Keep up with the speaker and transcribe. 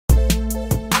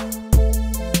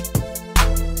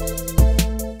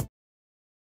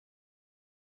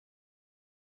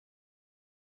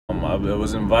I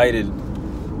was invited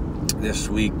this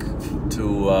week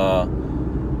to,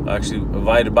 actually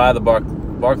invited by the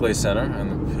Barclays Center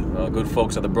and the good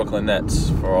folks at the Brooklyn Nets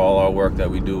for all our work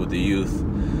that we do with the youth.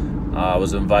 I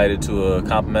was invited to a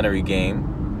complimentary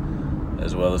game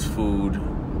as well as food.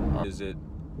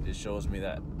 It shows me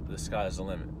that the sky's the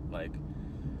limit. Like,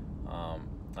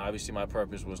 obviously my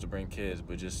purpose was to bring kids,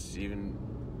 but just even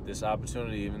this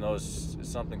opportunity, even though it's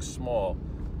something small,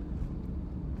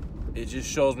 it just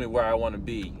shows me where I want to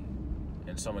be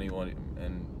in so many, you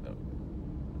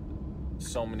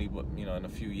know, in a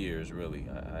few years, really.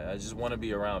 I just want to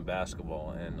be around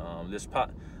basketball, and this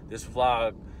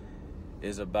vlog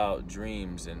is about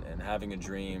dreams and having a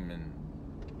dream. And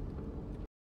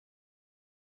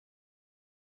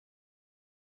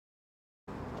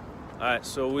all right,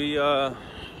 so we're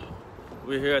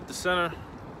here at the center.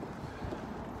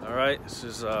 All right, this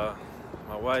is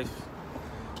my wife.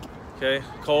 Okay,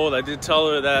 cold. I did tell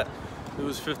her that it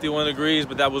was 51 degrees,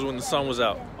 but that was when the sun was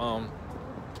out.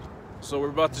 So we're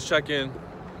about to check in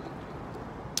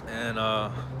and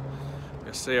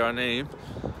say our name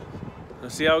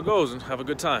and see how it goes and have a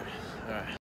good time. All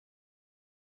right.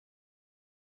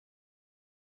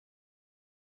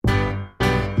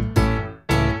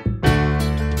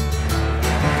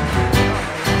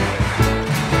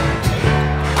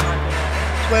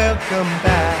 Welcome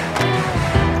back.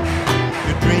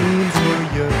 Your dreams were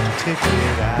your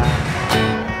ticket out.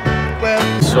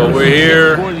 So we're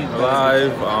here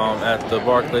live at the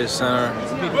Barclays Center.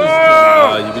 You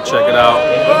can check it out.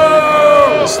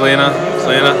 Selena,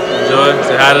 enjoy.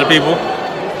 Say hi to the people.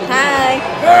 Hi.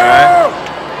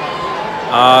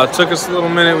 All right. Took us a little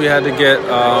minute. We had to get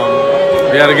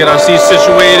our seats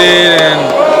situated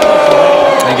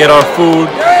and get our food.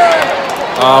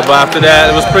 But after that,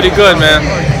 it was pretty good, man.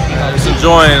 Just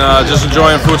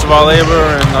enjoying fruits of our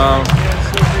labor, and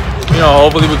you know,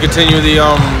 hopefully we continue the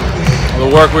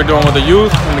work we're doing with the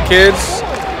youth and the kids,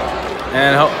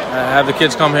 and have the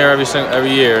kids come here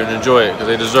every year and enjoy it because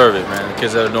they deserve it, man. The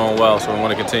kids that are doing well, so we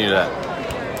want to continue that.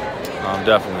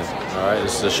 Definitely. All right,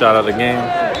 this is a shot of the game.